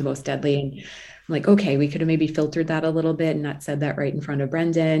can be the most deadly. And I'm like, okay, we could have maybe filtered that a little bit and not said that right in front of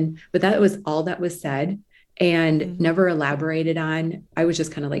Brendan. But that was all that was said. and never elaborated on. I was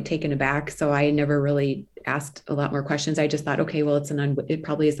just kind of like taken aback. So I never really asked a lot more questions. I just thought, okay, well, it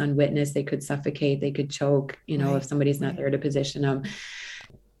probably is unwitnessed. They could suffocate, they could choke, if somebody's not there to position them.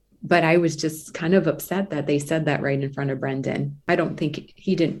 But I was just kind of upset that they said that right in front of Brendan. I don't think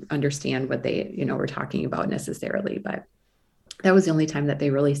he didn't understand what they, were talking about necessarily, but that was the only time that they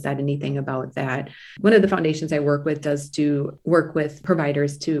really said anything about that. One of the foundations I work with does to work with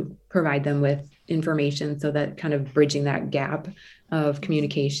providers to provide them with information, so that kind of bridging that gap of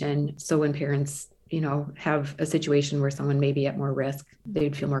communication. So when parents, have a situation where someone may be at more risk,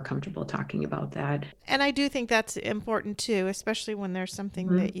 they'd feel more comfortable talking about that. And I do think that's important too, especially when there's something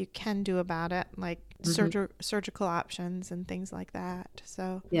that you can do about it, like surgical options and things like that.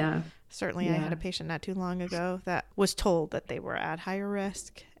 So yeah, certainly I had a patient not too long ago that was told that they were at higher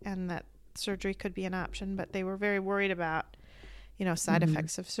risk and that surgery could be an option, but they were very worried about, side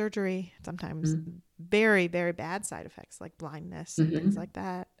effects of surgery, sometimes very, very bad side effects like blindness and things like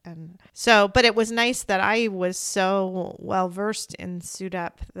that. And so, but it was nice that I was so well versed in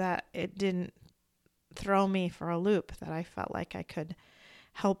SUDEP that it didn't throw me for a loop, that I felt like I could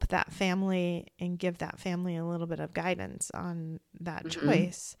help that family and give that family a little bit of guidance on that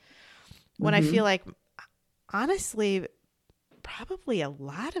choice. When I feel like, honestly, probably a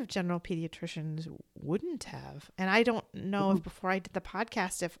lot of general pediatricians wouldn't have. And I don't know if before I did the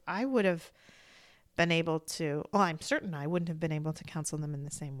podcast, if I would have been able to, well, I'm certain I wouldn't have been able to counsel them in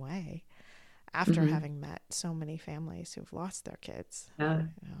the same way after having met so many families who've lost their kids. Yeah.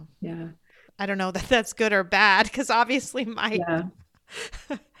 Yeah. I don't know that that's good or bad, because obviously I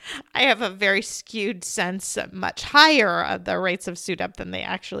have a very skewed sense, much higher of the rates of SUDEP than they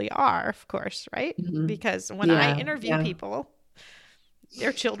actually are, of course, right? Because when I interview people,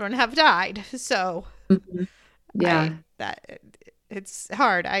 their children have died. So it's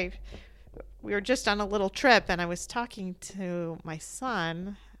hard. We were just on a little trip and I was talking to my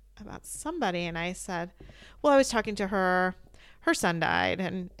son about somebody and I said, well, I was talking to her son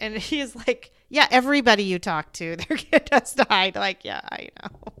died. And he's like, yeah, everybody you talk to, their kid has died. Like, yeah,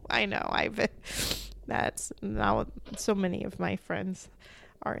 I know. That's now so many of my friends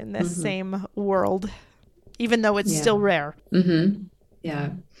are in this same world, even though it's still rare.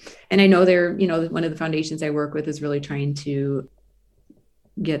 Yeah. And I know one of the foundations I work with is really trying to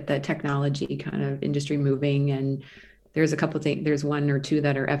get the technology kind of industry moving. And there's a couple of things, there's one or two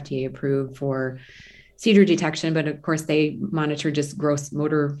that are FDA approved for seizure detection, but of course they monitor just gross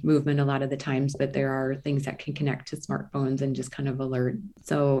motor movement a lot of the times, but there are things that can connect to smartphones and just kind of alert.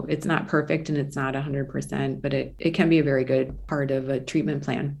 So it's not perfect and it's not 100%, but it can be a very good part of a treatment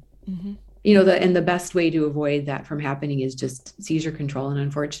plan. And the best way to avoid that from happening is just seizure control. And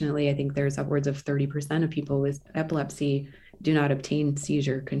unfortunately, I think there's upwards of 30% of people with epilepsy do not obtain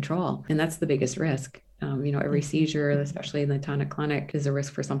seizure control. And that's the biggest risk. Every seizure, especially in the tonic-clonic, is a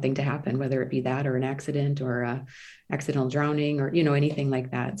risk for something to happen, whether it be that or an accident or accidental drowning or, anything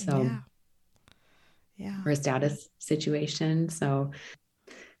like that. So, or a status situation. So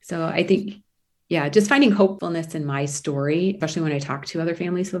I think, just finding hopefulness in my story, especially when I talk to other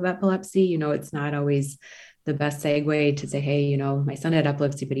families with epilepsy, it's not always the best segue to say, hey, my son had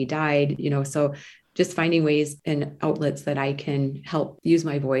epilepsy, but he died, so just finding ways and outlets that I can help use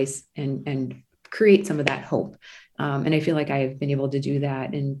my voice and create some of that hope. And I feel like I've been able to do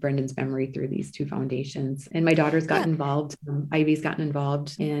that in Brendan's memory through these two foundations. And my daughter's gotten involved. Ivy's gotten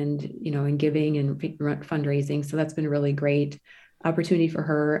involved and, in giving and fundraising. So that's been a really great opportunity for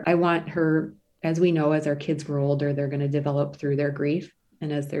her. I want her, as we know, as our kids grow older, they're going to develop through their grief,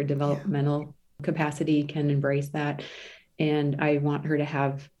 and as their developmental capacity can embrace that. And I want her to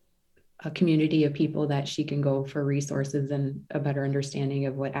have a community of people that she can go for resources and a better understanding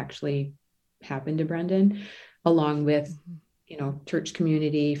of what actually happened to Brendan, along with, church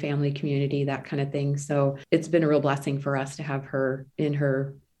community, family community, that kind of thing. So it's been a real blessing for us to have her in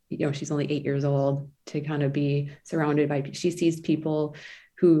her, she's only 8 years old, to kind of be surrounded by, she sees people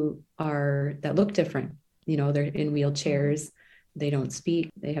that look different, they're in wheelchairs, they don't speak,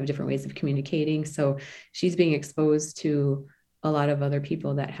 they have different ways of communicating. So she's being exposed to a lot of other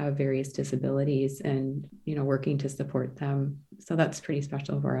people that have various disabilities and, working to support them. So that's pretty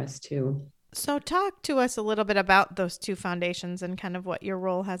special for us too. So talk to us a little bit about those two foundations and kind of what your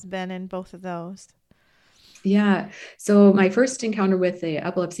role has been in both of those. Yeah. So my first encounter with the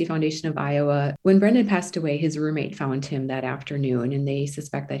Epilepsy Foundation of Iowa, when Brendan passed away, his roommate found him that afternoon, and they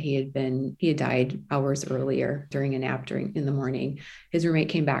suspect that he had died hours earlier during a nap in the morning. His roommate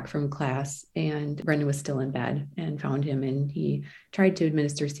came back from class and Brendan was still in bed and found him, and he tried to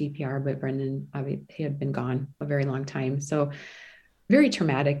administer CPR, but Brendan, he had been gone a very long time. So very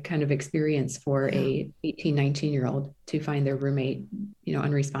traumatic kind of experience for Yeah. a 18, 19-year-old to find their roommate,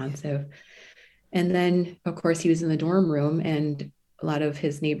 unresponsive. And then, of course, he was in the dorm room, and a lot of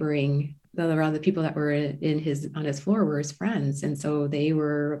his around the people that were on his floor were his friends. And so they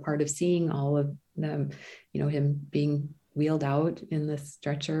were a part of seeing all of them, him being wheeled out in the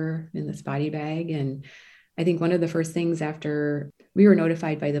stretcher, in this body bag. And I think one of the first things after we were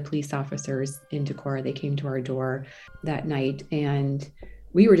notified by the police officers in Decorah, they came to our door that night, and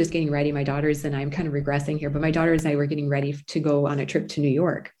we were just getting ready. My daughters and I'm kind of regressing here, but my daughters and I were getting ready to go on a trip to New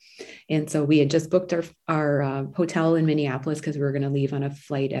York. And so we had just booked our hotel in Minneapolis because we were going to leave on a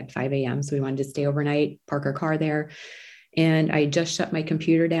flight at 5 a.m. So we wanted to stay overnight, park our car there. And I just shut my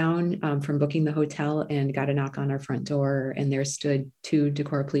computer down from booking the hotel and got a knock on our front door. And there stood 2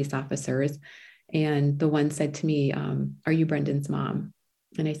 Decorah police officers. And the one said to me, "Are you Brendan's mom?"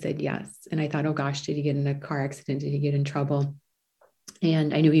 And I said, "Yes." And I thought, oh gosh, did he get in a car accident? Did he get in trouble?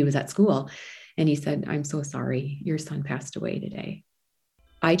 And I knew he was at school. And he said, "I'm so sorry. Your son passed away today."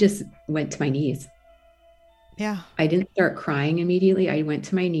 I just went to my knees. Yeah. I didn't start crying immediately. I went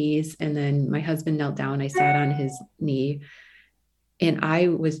to my knees, and then my husband knelt down. I sat on his knee, and I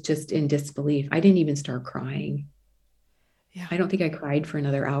was just in disbelief. I didn't even start crying. Yeah. I don't think I cried for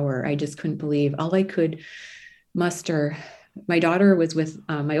another hour. I just couldn't believe. All I could muster, my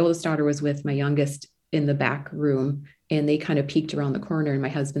oldest daughter was with my youngest in the back room, and they kind of peeked around the corner, and my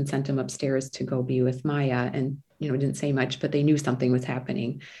husband sent them upstairs to go be with Maya, and didn't say much, but they knew something was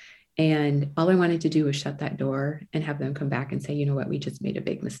happening. And all I wanted to do was shut that door and have them come back and say, "You know what, we just made a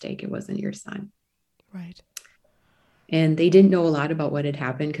big mistake. It wasn't your son." Right. And they didn't know a lot about what had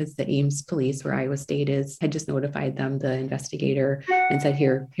happened because the Ames police, where Iowa State is, had just notified them, the investigator, and said,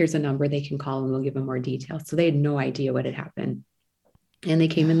 here's a number they can call and we'll give them more details. So they had no idea what had happened. And they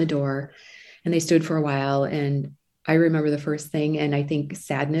came in the door and they stood for a while. And I remember the first thing, and I think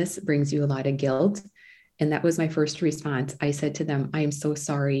sadness brings you a lot of guilt. And that was my first response. I said to them, "I am so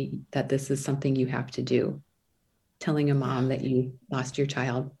sorry that this is something you have to do." Telling a mom that you lost your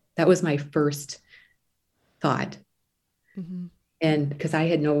child. That was my first thought. Mm-hmm. And because I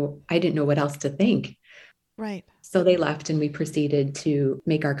didn't know what else to think. Right. So they left, and we proceeded to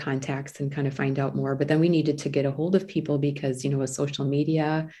make our contacts and kind of find out more. But then we needed to get a hold of people because, with social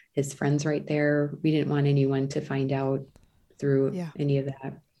media, his friends right there, we didn't want anyone to find out through any of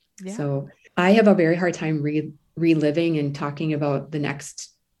that. Yeah. So I have a very hard time reliving and talking about the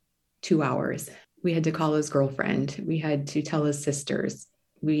next 2 hours. We had to call his girlfriend. We had to tell his sisters.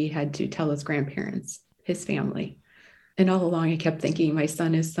 We had to tell his grandparents, his family. And all along, I kept thinking my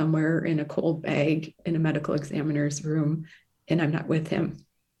son is somewhere in a cold bag in a medical examiner's room, and I'm not with him.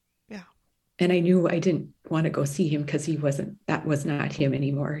 Yeah. And I knew I didn't want to go see him because that was not him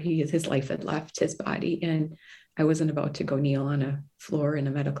anymore. His life had left his body, and I wasn't about to go kneel on a floor in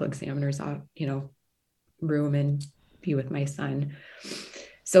a medical examiner's, room and be with my son.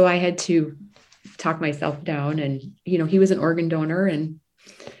 So I had to talk myself down, and, he was an organ donor, and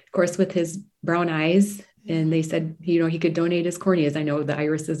of course with his brown eyes, and they said, he could donate his corneas. I know the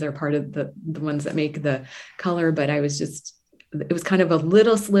irises are part of the ones that make the color, but it was kind of a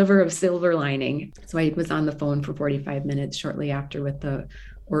little sliver of silver lining. So I was on the phone for 45 minutes shortly after with the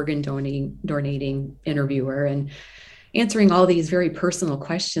organ donating interviewer and answering all these very personal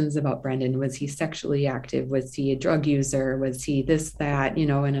questions about Brendan. Was he sexually active? Was he a drug user? Was he this, that,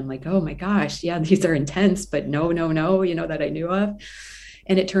 and I'm like, oh my gosh, yeah, these are intense, but no, that I knew of.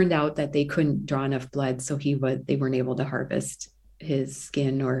 And it turned out that they couldn't draw enough blood. So they weren't able to harvest his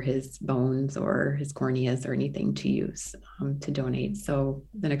skin or his bones or his corneas or anything to use to donate. So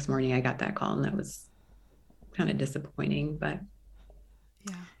the next morning I got that call, and that was kind of disappointing, but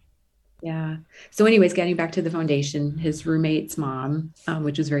yeah. So anyways, getting back to the foundation, his roommate's mom,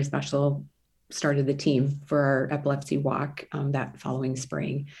 which was very special, started the team for our epilepsy walk that following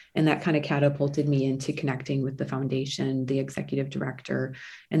spring. And that kind of catapulted me into connecting with the foundation, the executive director.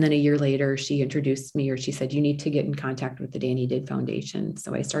 And then a year later, she introduced me, or she said, "You need to get in contact with the Danny Did Foundation."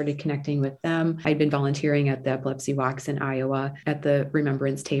 So I started connecting with them. I'd been volunteering at the epilepsy walks in Iowa at the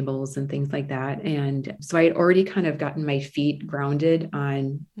remembrance tables and things like that. And so I had already kind of gotten my feet grounded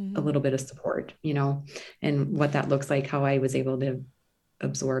on a little bit of support, and what that looks like, how I was able to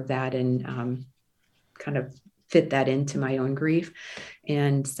absorb that and kind of fit that into my own grief.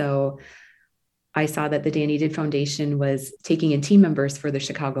 And so I saw that the Danny Did Foundation was taking in team members for the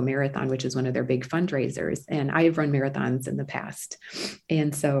Chicago Marathon, which is one of their big fundraisers. And I have run marathons in the past.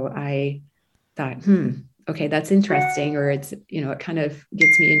 And so I thought, okay, that's interesting, or it's, it kind of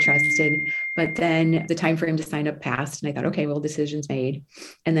gets me interested. But then the time frame to sign up passed, and I thought, okay, well, decision's made.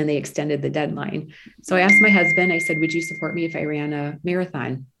 And then they extended the deadline. So I asked my husband, I said, would you support me if I ran a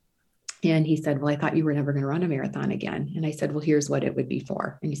marathon? And he said, well, I thought you were never going to run a marathon again. And I said, well, here's what it would be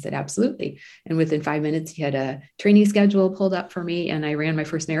for. And he said, absolutely. And within 5 minutes, he had a training schedule pulled up for me. And I ran my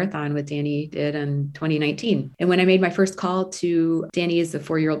first marathon, what Danny did in 2019. And when I made my first call to Danny, is a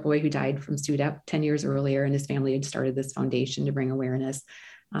 4-year-old boy who died from SUDEP 10 years earlier. And his family had started this foundation to bring awareness.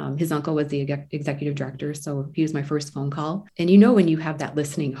 His uncle was the executive director. So he was my first phone call. And when you have that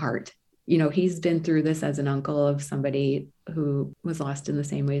listening heart, he's been through this as an uncle of somebody who was lost in the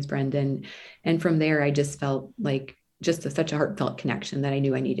same way as Brendan. And from there, I just felt like such a heartfelt connection that I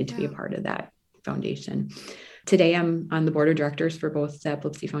knew I needed to be a part of that foundation. Today, I'm on the board of directors for both the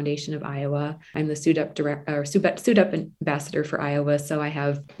Epilepsy Foundation of Iowa. I'm the SUDEP ambassador for Iowa. So I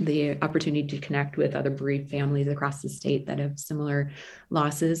have the opportunity to connect with other bereaved families across the state that have similar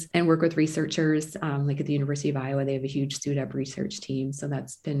losses and work with researchers. Like at the University of Iowa, they have a huge SUDEP research team. So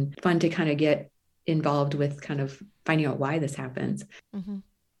that's been fun to kind of get involved with kind of finding out why this happens. Mm-hmm.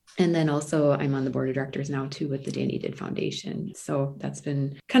 And then also I'm on the board of directors now too with the Danny Did Foundation. So that's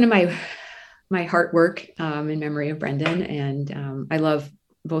been kind of my heart work in memory of Brendan. And I love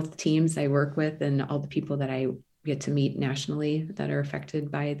both teams I work with and all the people that I get to meet nationally that are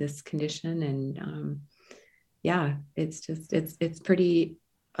affected by this condition. And it's pretty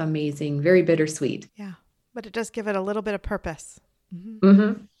amazing, very bittersweet. Yeah, but it does give it a little bit of purpose. Mm-hmm.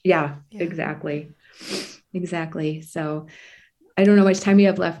 Mm-hmm. Yeah, exactly. So I don't know how much time we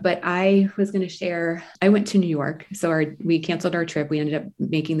have left, but I was going to share, I went to New York. So we canceled our trip. We ended up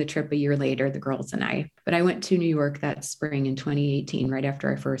making the trip a year later, the girls and I, but I went to New York that spring in 2018, right after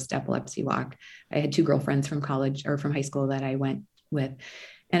our first epilepsy walk. I had 2 girlfriends from college or from high school that I went with,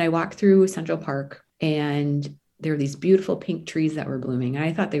 and I walked through Central Park, and there were these beautiful pink trees that were blooming. And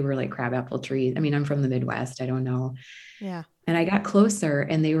I thought they were like crabapple trees. I mean, I'm from the Midwest. I don't know. Yeah. And I got closer,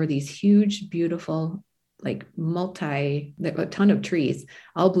 and they were these huge, beautiful, like a ton of trees,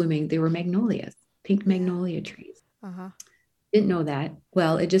 all blooming. They were magnolias, pink magnolia trees. Uh-huh. Didn't know that.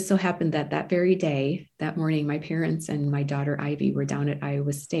 Well, it just so happened that very day, that morning, my parents and my daughter Ivy were down at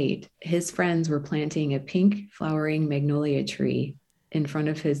Iowa State. His friends were planting a pink flowering magnolia tree in front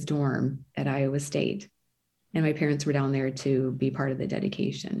of his dorm at Iowa State. And my parents were down there to be part of the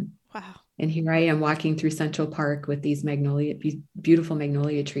dedication. Wow. And here I am walking through Central Park with these beautiful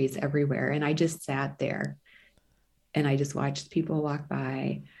magnolia trees everywhere. And I just sat there and I just watched people walk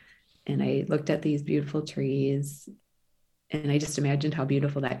by, and I looked at these beautiful trees, and I just imagined how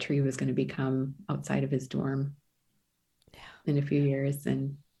beautiful that tree was going to become outside of his dorm in a few years.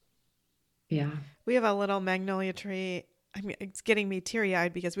 And we have a little magnolia tree. I mean, it's getting me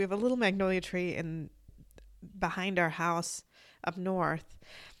teary-eyed because we have a little magnolia tree behind our house up north.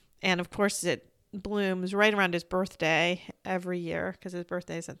 And of course, it blooms right around his birthday every year because his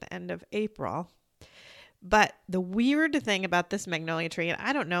birthday is at the end of April. But the weird thing about this magnolia tree, and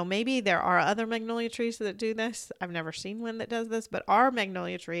I don't know, maybe there are other magnolia trees that do this. I've never seen one that does this, but our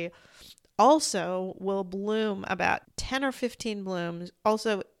magnolia tree also will bloom about 10 or 15 blooms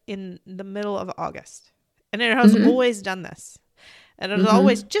also in the middle of August. And it has always done this. And it's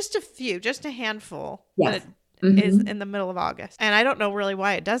always just a few, just a handful. Yes. Is in the middle of August. And I don't know really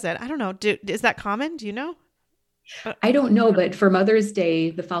why it does it. I don't know. Is that common? Do you know? I don't know, but for Mother's Day,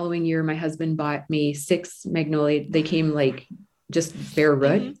 the following year, my husband bought me 6 magnolia. They came like just bare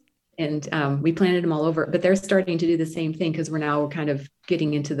root, and we planted them all over, but they're starting to do the same thing because we're now kind of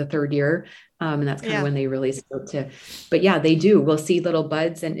getting into the 3rd year. And that's kind of when they really start to, but they do. We'll see little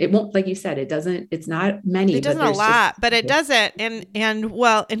buds, and it won't, like you said, it's not many. It doesn't a lot, but it does it. And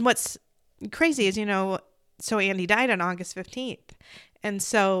what's crazy is, so Andy died on August 15th. And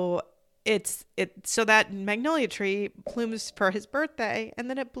so so that magnolia tree blooms for his birthday, and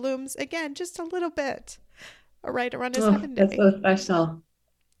then it blooms again just a little bit right around his heaven day. That's so special.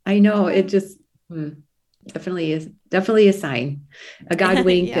 I know. It just definitely a sign, a God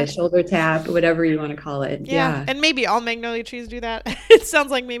wink, a shoulder tap, whatever you want to call it. Yeah. And maybe all magnolia trees do that. It sounds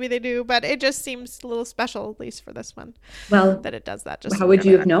like maybe they do, but it just seems a little special, at least for this one. Well, that it does that. Just how would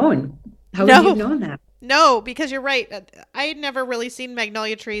you have known? How would you have known that? No, because you're right. I had never really seen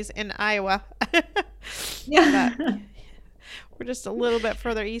magnolia trees in Iowa. Yeah. But we're just a little bit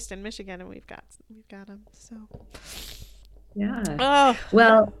further east in Michigan, and we've got them. So. Yeah. Oh.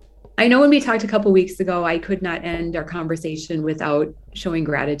 Well, I know when we talked a couple weeks ago, I could not end our conversation without showing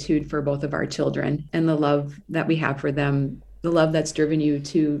gratitude for both of our children and the love that we have for them, the love that's driven you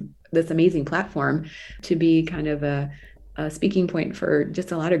to this amazing platform to be kind of a a speaking point for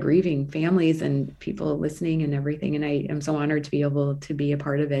just a lot of grieving families and people listening and everything. And I am so honored to be able to be a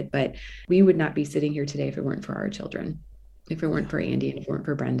part of it. But we would not be sitting here today if it weren't for our children, if it weren't for Andy, and if it weren't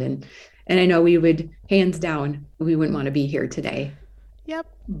for Brendan. And I know we would, hands down, we wouldn't want to be here today. Yep.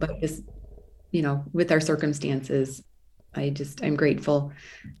 But just, with our circumstances, I'm grateful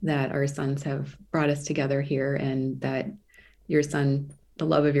that our sons have brought us together here, and that your son, the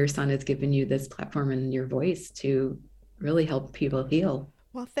love of your son, has given you this platform and your voice to really help people heal.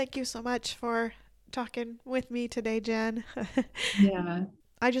 Well, thank you so much for talking with me today, Jen. Yeah.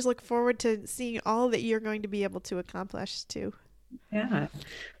 I just look forward to seeing all that you're going to be able to accomplish too. Yeah.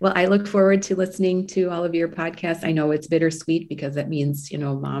 Well, I look forward to listening to all of your podcasts. I know it's bittersweet because that means,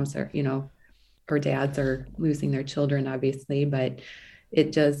 moms are, or dads are losing their children, obviously, but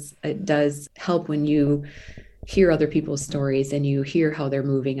it does help when you hear other people's stories and you hear how they're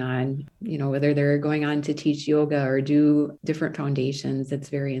moving on, whether they're going on to teach yoga or do different foundations. It's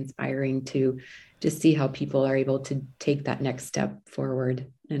very inspiring to just see how people are able to take that next step forward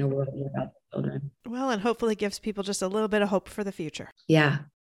in a world without children. Well, and hopefully gives people just a little bit of hope for the future. Yeah.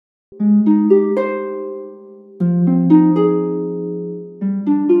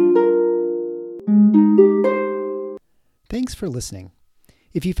 Thanks for listening.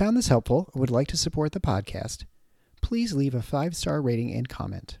 If you found this helpful or would like to support the podcast, please leave a 5-star rating and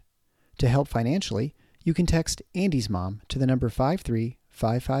comment. To help financially, you can text Andy's Mom to the number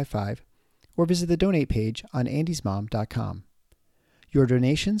 53555 or visit the donate page on andysmom.com. Your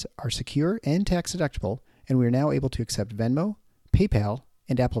donations are secure and tax deductible, and we are now able to accept Venmo, PayPal,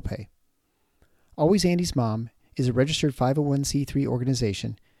 and Apple Pay. Always Andy's Mom is a registered 501c3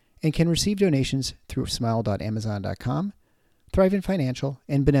 organization and can receive donations through smile.amazon.com, Thrivent Financial,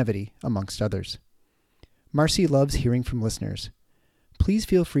 and Benevity, amongst others. Marcy loves hearing from listeners. Please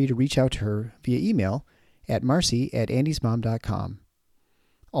feel free to reach out to her via email at marcy@andysmom.com.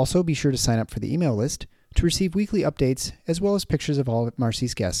 Also, be sure to sign up for the email list to receive weekly updates as well as pictures of all of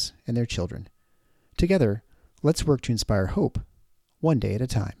Marcy's guests and their children. Together, let's work to inspire hope, one day at a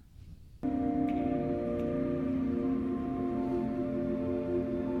time.